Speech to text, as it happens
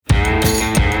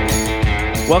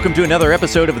Welcome to another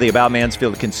episode of the About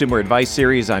Mansfield Consumer Advice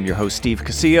Series. I'm your host, Steve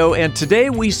Casillo, and today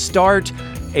we start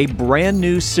a brand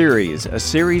new series, a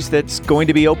series that's going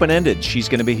to be open-ended. She's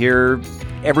going to be here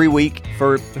every week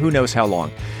for who knows how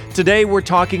long. Today we're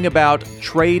talking about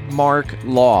trademark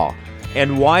law.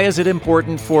 And why is it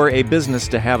important for a business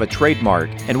to have a trademark?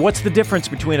 And what's the difference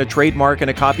between a trademark and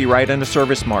a copyright and a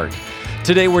service mark?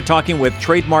 Today we're talking with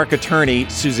trademark attorney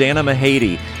Susanna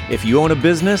Mahady. If you own a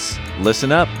business,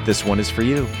 listen up. This one is for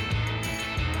you.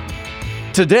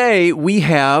 Today we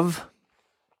have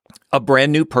a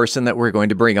brand new person that we're going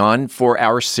to bring on for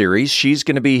our series. She's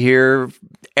going to be here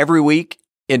every week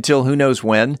until who knows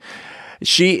when.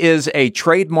 She is a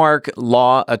trademark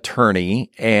law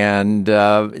attorney, and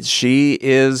she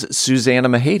is Susanna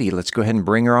Mahady. Let's go ahead and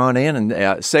bring her on in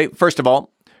and say, first of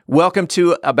all, welcome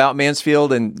to About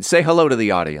Mansfield, and say hello to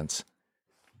the audience.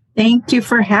 Thank you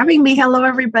for having me. Hello,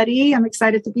 everybody. I'm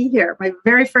excited to be here. My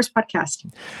very first podcast.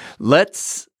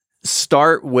 Let's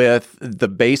start with the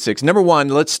basics. Number one,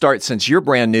 let's start, since you're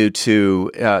brand new to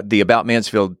the About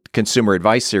Mansfield Consumer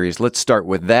Advice Series, let's start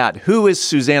with that. Who is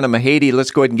Susanna Mahady?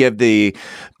 Let's go ahead and give the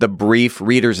brief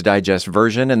Reader's Digest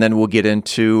version, and then we'll get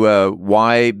into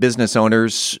why business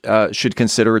owners should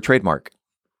consider a trademark.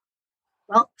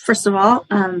 Well, first of all,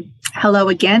 hello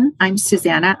again. I'm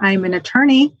Susanna. I'm an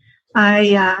attorney.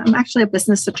 I'm actually a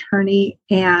business attorney,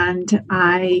 and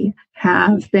I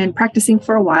have been practicing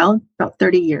for a while, about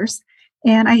 30 years.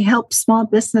 And I help small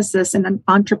businesses and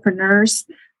entrepreneurs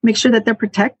make sure that they're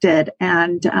protected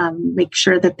and make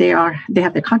sure that they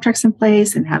have their contracts in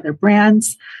place and have their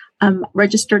brands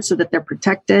registered so that they're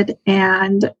protected,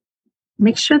 and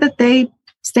make sure that they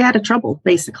stay out of trouble,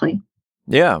 basically.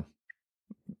 Yeah.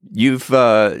 You've,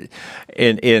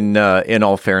 in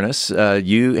all fairness,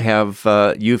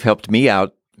 you've helped me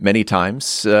out many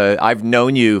times. I've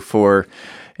known you for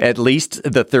at least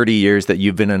the 30 years that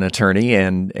you've been an attorney,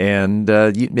 and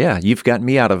you've gotten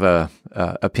me out of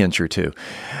a pinch or two.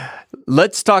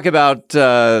 Let's talk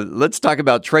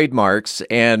about trademarks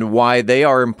and why they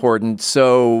are important.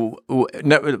 So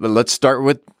let's start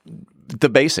with the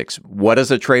basics. What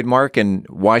is a trademark, and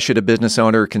why should a business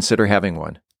owner consider having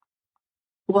one?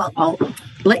 Well, I'll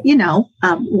let you know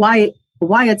why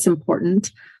it's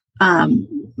important,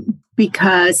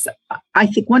 because I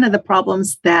think one of the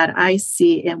problems that I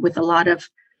see with a lot of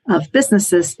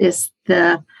businesses is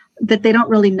that they don't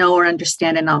really know or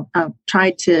understand, and I'll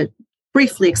try to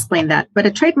briefly explain that. But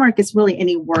a trademark is really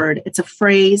any word. It's a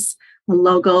phrase, a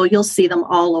logo. You'll see them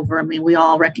all over. I mean, we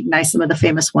all recognize some of the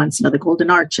famous ones, the Golden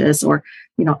Arches, or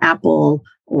Apple,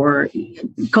 or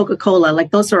Coca-Cola.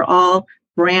 Like, those are all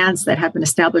brands that have been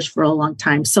established for a long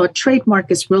time. So a trademark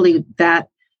is really that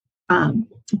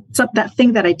that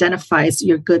thing that identifies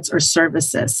your goods or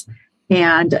services,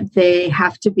 and they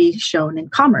have to be shown in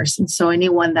commerce. And so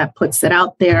anyone that puts it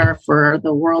out there for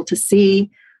the world to see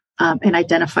and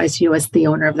identifies you as the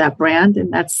owner of that brand,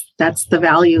 and that's the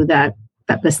value that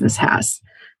business has.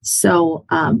 So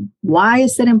why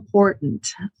is it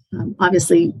important?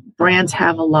 Obviously, brands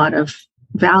have a lot of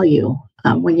value.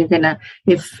 When you're gonna,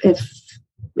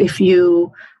 if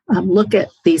you look at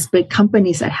these big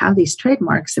companies that have these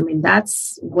trademarks, I mean,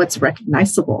 that's what's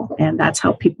recognizable. And that's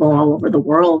how people all over the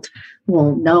world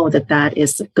will know that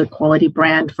is a good quality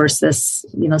brand versus,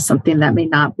 something that may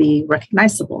not be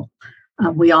recognizable.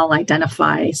 We all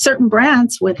identify certain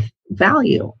brands with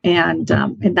value. And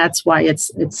that's why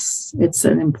it's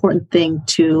an important thing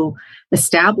to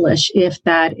establish if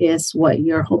that is what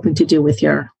you're hoping to do with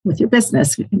your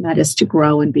business, and that is to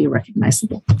grow and be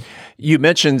recognizable. You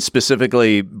mentioned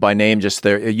specifically by name just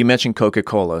there, you mentioned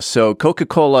Coca-Cola. So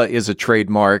Coca-Cola is a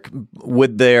trademark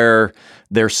with their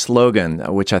slogan,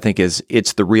 which I think is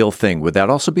 "It's the real thing." Would that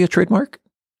also be a trademark?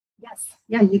 Yes.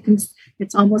 Yeah, you can.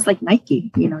 It's almost like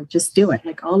Nike, just do it.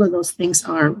 Like, all of those things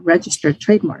are registered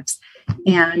trademarks.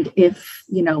 And if,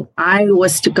 I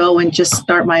was to go and just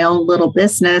start my own little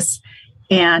business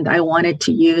and I wanted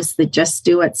to use the "Just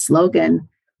Do It" slogan,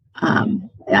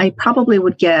 I probably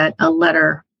would get a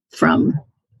letter from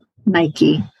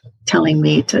Nike telling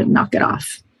me to knock it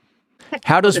off.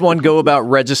 How does one go about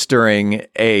registering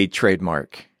a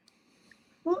trademark?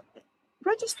 Well,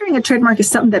 registering a trademark is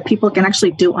something that people can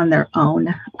actually do on their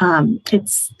own.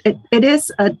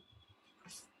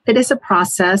 It is a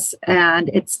process, and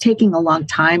it's taking a long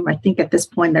time. I think at this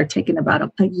point they're taking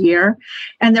about a year,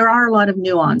 and there are a lot of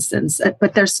nuances.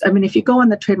 But if you go on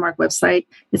the trademark website,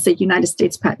 it's the United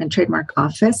States Patent and Trademark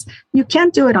Office. You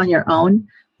can't do it on your own.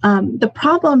 The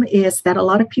problem is that a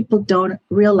lot of people don't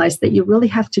realize that you really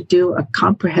have to do a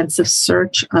comprehensive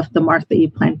search of the mark that you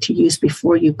plan to use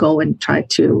before you go and try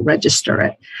to register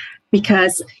it.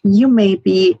 because you may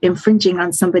be infringing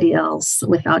on somebody else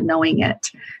without knowing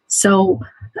it. So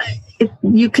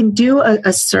you can do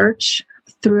a search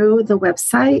through the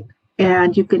website,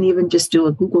 and you can even just do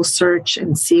a Google search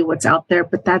and see what's out there,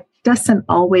 but that doesn't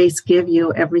always give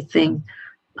you everything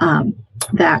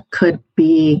that could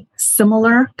be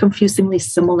similar, confusingly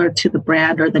similar to the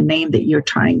brand or the name that you're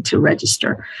trying to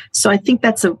register. So I think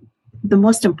that's the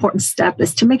most important step,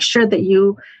 is to make sure that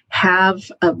you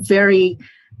have a very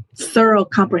thorough,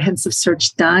 comprehensive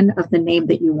search done of the name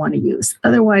that you want to use.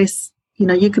 Otherwise,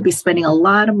 you could be spending a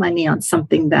lot of money on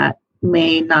something that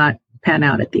may not pan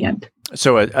out at the end.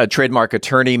 So a trademark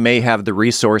attorney may have the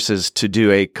resources to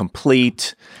do a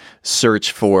complete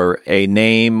search for a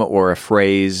name or a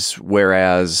phrase,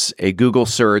 whereas a Google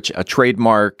search, a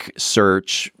trademark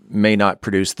search may not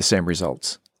produce the same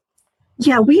results.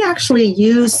 Yeah, we actually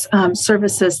use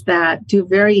services that do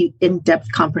very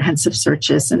in-depth, comprehensive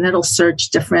searches, and it'll search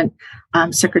different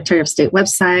Secretary of State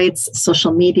websites,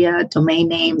 social media, domain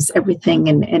names, everything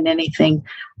and anything,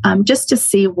 just to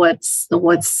see what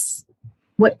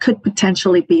could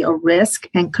potentially be a risk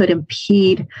and could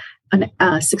impede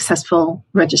a successful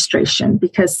registration,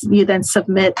 because you then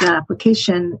submit the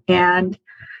application and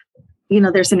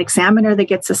there's an examiner that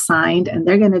gets assigned, and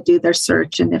they're going to do their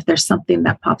search. And if there's something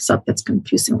that pops up that's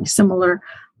confusingly similar,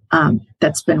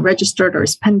 that's been registered or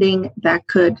is pending, that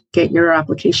could get your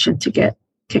application to get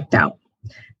kicked out.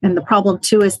 And the problem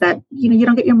too is that you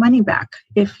don't get your money back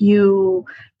if you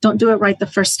don't do it right the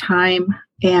first time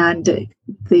and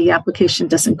the application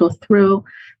doesn't go through.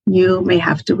 You may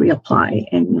have to reapply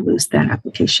and you lose that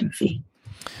application fee.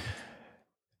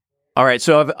 All right,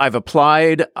 so I've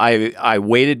applied. I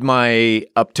waited my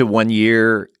up to 1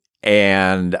 year,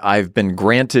 and I've been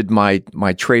granted my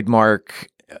trademark.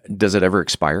 Does it ever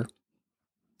expire?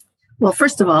 Well,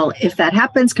 first of all, if that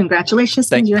happens, congratulations,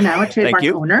 you're now a trademark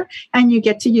owner, and you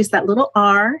get to use that little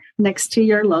R next to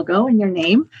your logo and your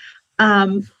name.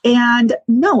 And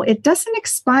no, it doesn't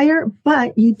expire,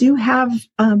 but you do have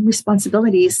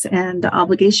responsibilities and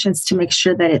obligations to make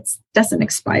sure that it doesn't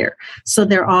expire. So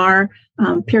there are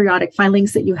periodic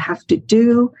filings that you have to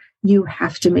do. You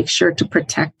have to make sure to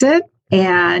protect it.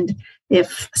 And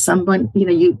if someone,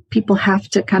 people have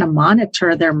to kind of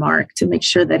monitor their mark to make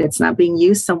sure that it's not being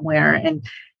used somewhere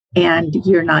and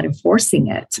you're not enforcing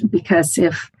it. Because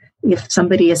if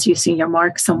somebody is using your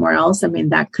mark somewhere else,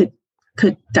 that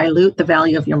could dilute the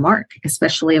value of your mark,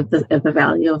 especially if the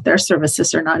value of their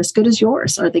services are not as good as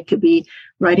yours, or they could be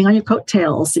riding on your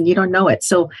coattails and you don't know it.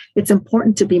 So it's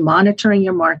important to be monitoring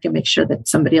your mark and make sure that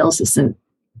somebody else isn't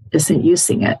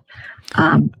using it.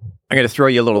 I'm going to throw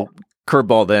you a little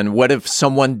curveball then. What if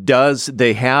someone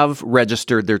they have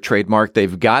registered their trademark,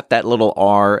 they've got that little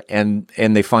R, and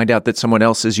they find out that someone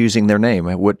else is using their name?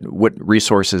 What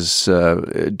resources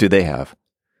do they have?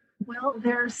 Well,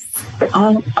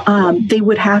 they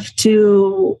would have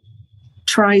to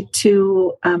try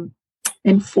to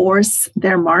enforce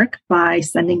their mark by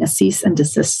sending a cease and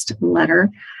desist letter.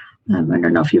 I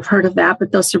don't know if you've heard of that,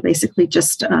 but those are basically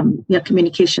just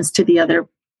communications to the other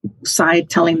side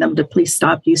telling them to please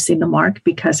stop using the mark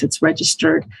because it's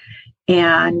registered.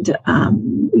 And,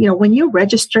 when you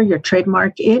register your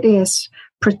trademark, it is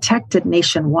protected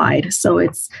nationwide. So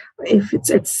it's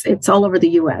all over the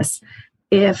U.S.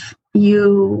 If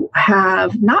you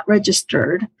have not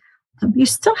registered, you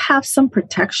still have some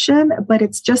protection, but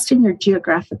it's just in your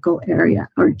geographic area.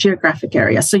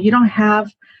 So you don't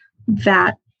have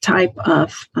that type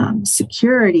of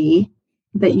security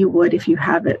that you would if you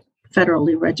have it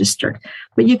federally registered.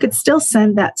 But you could still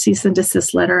send that cease and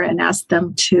desist letter and ask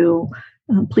them to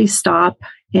please stop.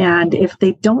 And if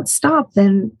they don't stop,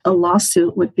 then a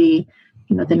lawsuit would be,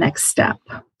 the next step.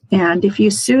 And if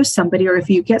you sue somebody, or if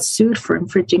you get sued for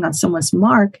infringing on someone's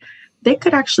mark, they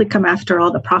could actually come after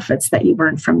all the profits that you've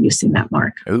earned from using that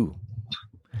mark. Ooh.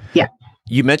 Yeah.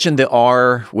 You mentioned the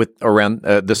R around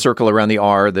the circle around the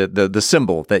R, the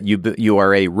symbol that you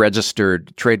are a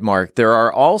registered trademark. There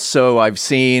are also, I've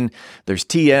seen, there's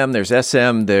TM, there's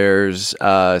SM, there's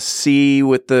C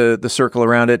with the circle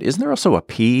around it. Isn't there also a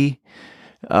P?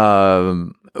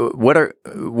 What are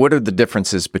the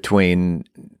differences between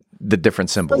the different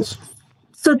symbols?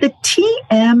 So the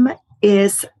TM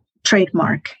is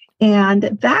trademark, and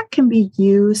that can be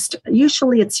used.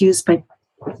 Usually, it's used by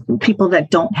people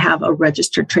that don't have a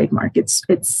registered trademark. It's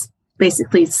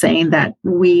basically saying that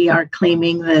we are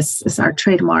claiming this as our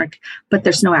trademark, but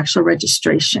there's no actual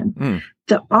registration.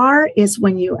 The R is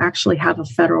when you actually have a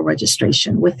federal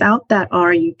registration. Without that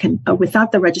R,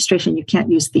 without the registration, you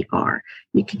can't use the R.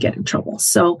 You could get in trouble.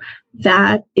 So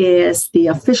that is the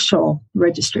official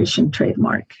registration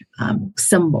trademark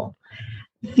symbol.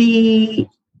 The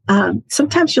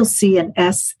sometimes you'll see an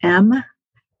SM,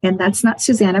 and that's not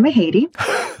Susanna Mahady.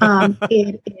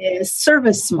 It is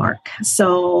service mark.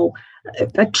 So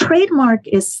a trademark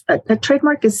is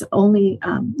only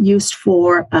used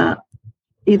for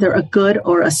either a good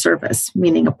or a service,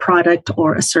 meaning a product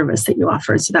or a service that you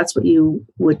offer. So that's what you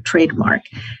would trademark.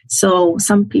 So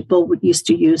some people would used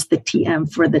to use the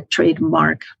TM for the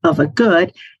trademark of a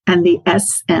good and the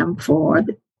SM for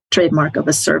the trademark of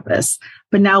a service.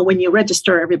 But now when you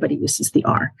register, everybody uses the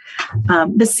R.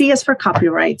 The C is for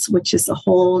copyrights, which is a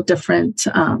whole different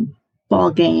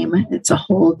ball game. It's a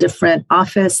whole different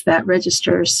office that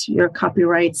registers your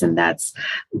copyrights, and that's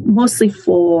mostly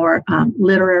for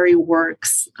literary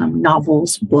works,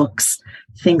 novels, books,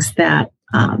 things that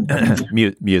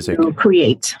music you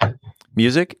create.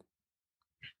 Music.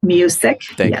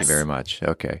 Thank you very much.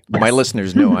 Okay, yes. My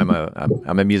listeners know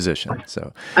I'm a musician.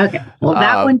 So okay, well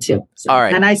that one too. So, all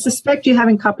right, and I suspect you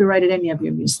haven't copyrighted any of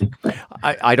your music. But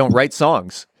I don't write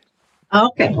songs.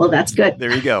 Okay, well that's good.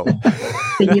 There you go.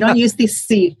 You don't use the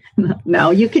C. No,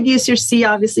 you could use your C.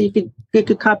 Obviously, you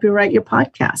could copyright your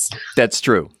podcast. That's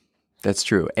true.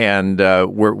 And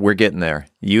we're getting there.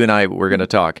 You and I, we're going to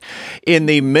talk. In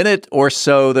the minute or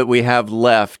so that we have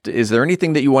left, is there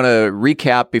anything that you want to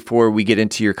recap before we get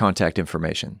into your contact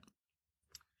information?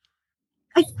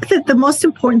 I think that the most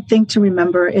important thing to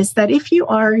remember is that if you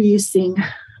are using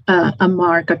a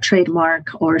mark, a trademark,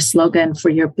 or a slogan for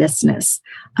your business,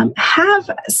 have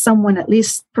someone at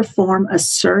least perform a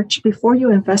search before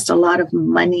you invest a lot of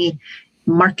money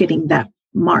marketing that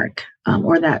mark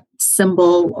or that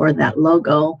symbol or that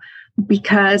logo.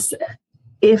 Because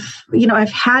if,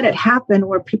 I've had it happen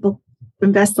where people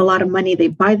invest a lot of money, they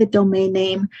buy the domain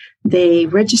name, they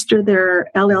register their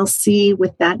LLC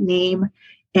with that name,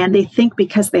 and they think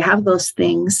because they have those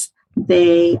things,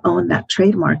 they own that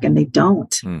trademark, and they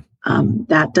don't.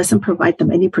 That doesn't provide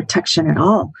them any protection at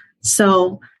all.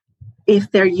 So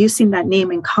if they're using that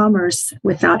name in commerce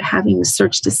without having a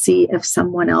search to see if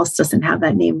someone else doesn't have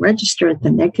that name registered,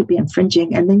 then they could be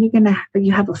infringing. And then you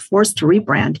have a forced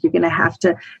rebrand. You're going to have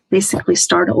to basically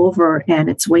start over, and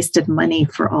it's wasted money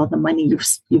for all the money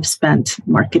you've spent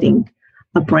marketing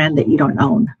a brand that you don't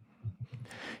own.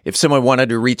 If someone wanted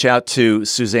to reach out to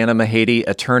Susanna Mahady,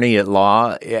 attorney at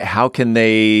law, how can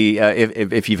they,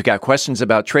 if you've got questions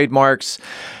about trademarks,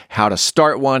 how to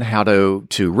start one, how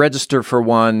to register for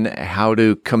one, how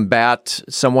to combat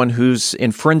someone who's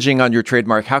infringing on your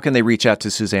trademark, how can they reach out to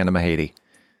Susanna Mahady?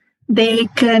 They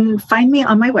can find me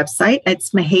on my website. It's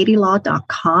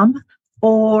mahadylaw.com,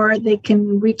 or they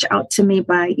can reach out to me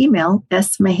by email,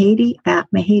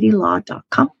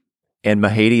 smahady@mahadylaw.com. And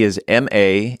Mahady is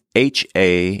Mahady,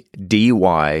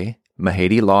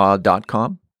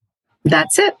 mahadylaw.com?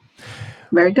 That's it.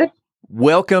 Very good.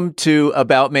 Welcome to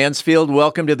About Mansfield.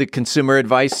 Welcome to the Consumer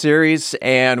Advice Series.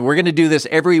 And we're going to do this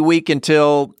every week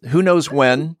until who knows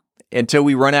when, until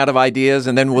we run out of ideas,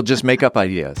 and then we'll just make up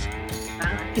ideas.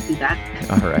 I could do that.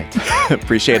 All right.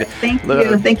 Appreciate it. Thank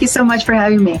you. Thank you so much for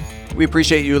having me. We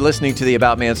appreciate you listening to the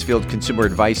About Mansfield Consumer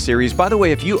Advice Series. By the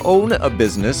way, if you own a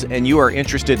business and you are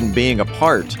interested in being a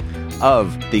part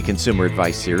of the Consumer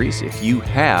Advice Series, if you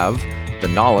have the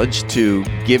knowledge to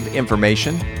give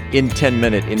information in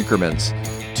 10-minute increments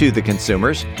to the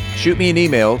consumers, shoot me an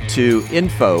email to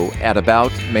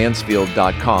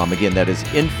info@aboutmansfield.com. Again, that is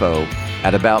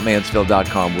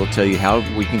info@aboutmansfield.com. We'll tell you how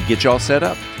we can get you all set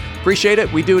up. Appreciate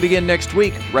it. We do it again next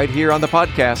week right here on the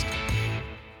podcast.